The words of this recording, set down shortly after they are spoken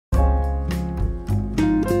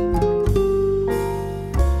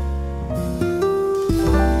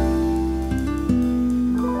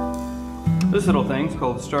This little thing's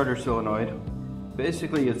called the starter solenoid.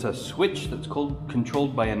 Basically, it's a switch that's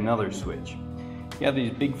controlled by another switch. You have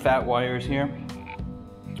these big fat wires here.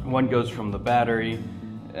 One goes from the battery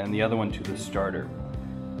and the other one to the starter.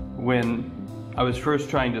 When I was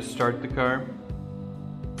first trying to start the car,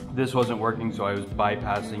 this wasn't working, so I was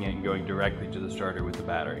bypassing it and going directly to the starter with the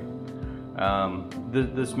battery.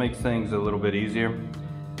 This makes things a little bit easier.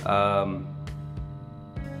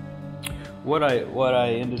 What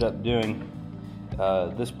I ended up doing,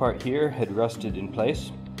 this part here had rusted in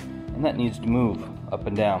place, and that needs to move up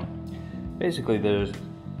and down. Basically, there's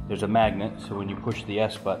a magnet, so when you push the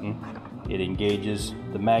S button, it engages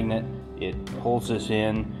the magnet, it pulls this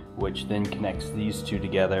in, which then connects these two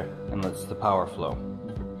together and lets the power flow.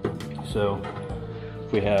 So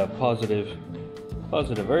if we have positive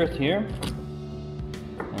earth here,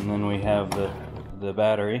 and then we have the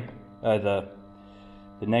battery, the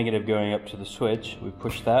negative going up to the switch, we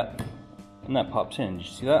push that, and that pops in. Did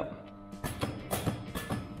you see that?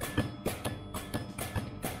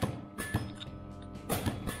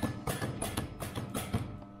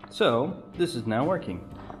 So this is now working.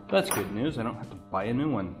 That's good news. I don't have to buy a new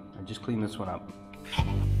one. I just clean this one up.